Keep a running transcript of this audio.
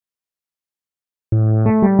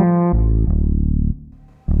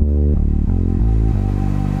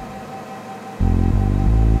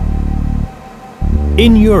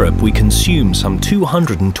In Europe, we consume some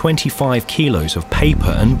 225 kilos of paper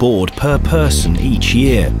and board per person each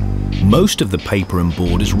year. Most of the paper and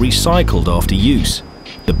board is recycled after use.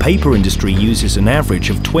 The paper industry uses an average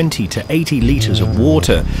of 20 to 80 litres of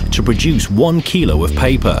water to produce 1 kilo of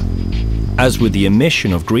paper. As with the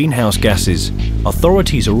emission of greenhouse gases,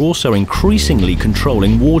 authorities are also increasingly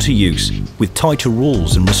controlling water use with tighter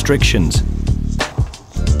rules and restrictions.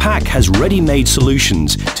 Paques has ready-made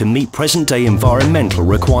solutions to meet present-day environmental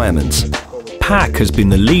requirements. Paques has been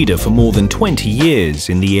the leader for more than 20 years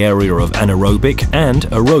in the area of anaerobic and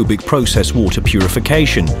aerobic process water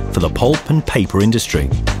purification for the pulp and paper industry.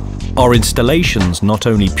 Our installations not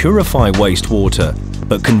only purify wastewater,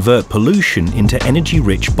 but convert pollution into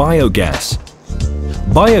energy-rich biogas.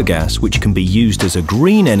 Biogas which can be used as a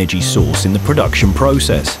green energy source in the production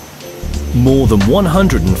process. More than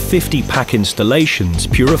 150 Paques installations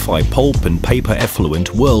purify pulp and paper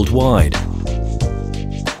effluent worldwide.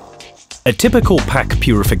 A typical Paques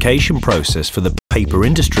purification process for the paper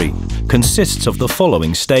industry consists of the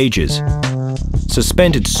following stages.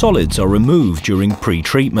 Suspended solids are removed during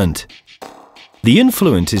pre-treatment. The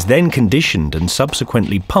influent is then conditioned and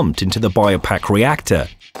subsequently pumped into the BIOPAQ reactor.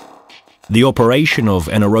 The operation of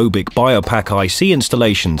anaerobic BIOPAQ IC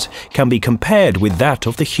installations can be compared with that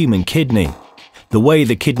of the human kidney. The way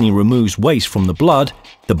the kidney removes waste from the blood,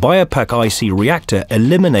 the BIOPAQ IC reactor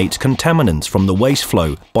eliminates contaminants from the waste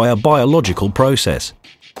flow by a biological process.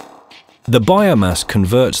 The biomass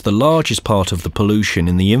converts the largest part of the pollution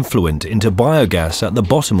in the influent into biogas at the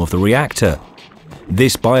bottom of the reactor.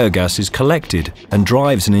 This biogas is collected and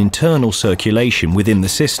drives an internal circulation within the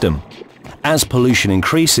system. As pollution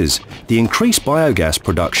increases, the increased biogas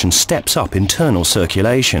production steps up internal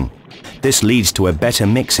circulation. This leads to a better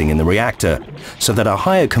mixing in the reactor, so that a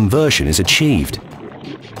higher conversion is achieved.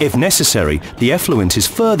 If necessary, the effluent is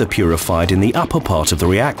further purified in the upper part of the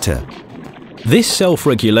reactor. This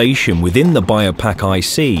self-regulation within the BIOPAQ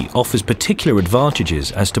IC offers particular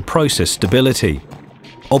advantages as to process stability.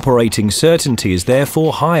 Operating certainty is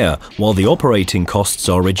therefore higher, while the operating costs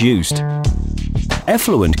are reduced.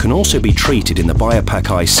 Effluent can also be treated in the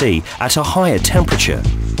BIOPAQ IC at a higher temperature.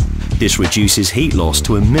 This reduces heat loss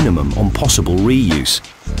to a minimum on possible reuse.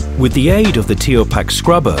 With the aid of the TOPAC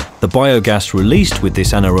scrubber, the biogas released with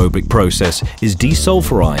this anaerobic process is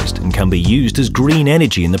desulfurized and can be used as green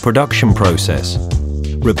energy in the production process,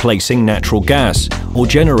 replacing natural gas or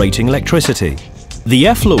generating electricity. The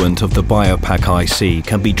effluent of the BIOPAQ IC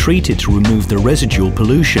can be treated to remove the residual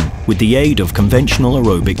pollution with the aid of conventional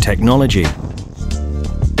aerobic technology.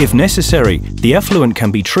 If necessary, the effluent can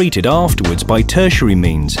be treated afterwards by tertiary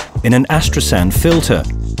means in an astrosand filter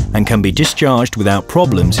and can be discharged without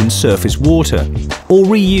problems in surface water or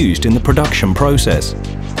reused in the production process.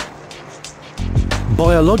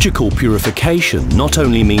 Biological purification not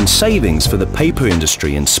only means savings for the paper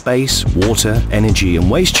industry in space, water, energy and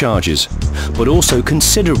waste charges, but also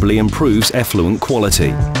considerably improves effluent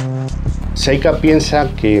quality. Seika piensa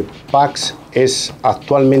que Paques es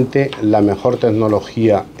actualmente la mejor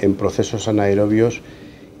tecnología en procesos anaerobios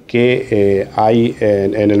que hay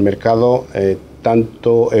en el mercado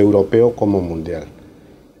tanto europeo como mundial.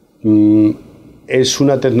 Es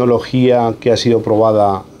una tecnología que ha sido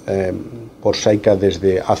probada por Seika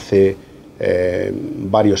desde hace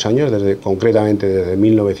varios años, concretamente desde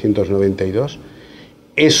 1992.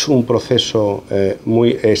 Es un proceso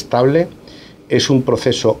muy estable, es un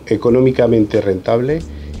proceso económicamente rentable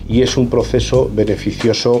y es un proceso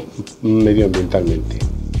beneficioso medioambientalmente.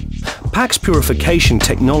 Paques purification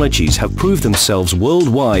technologies have proved themselves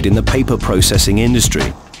worldwide in the paper processing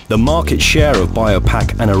industry. The market share of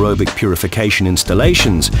BIOPAQ anaerobic purification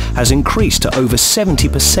installations has increased to over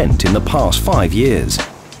 70% in the past 5 years.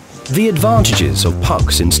 The advantages of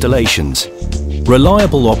Paques installations: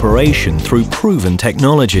 reliable operation through proven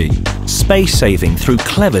technology, space saving through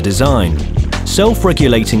clever design,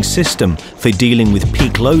 self-regulating system for dealing with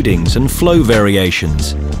peak loadings and flow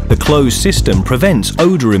variations. The closed system prevents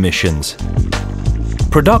odour emissions.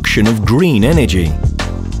 Production of green energy.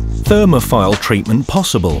 Thermophile treatment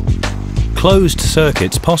possible. Closed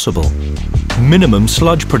circuits possible. Minimum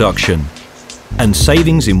sludge production. And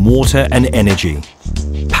savings in water and energy.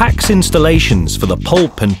 Paques installations for the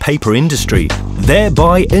pulp and paper industry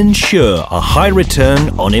thereby ensure a high return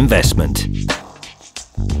on investment.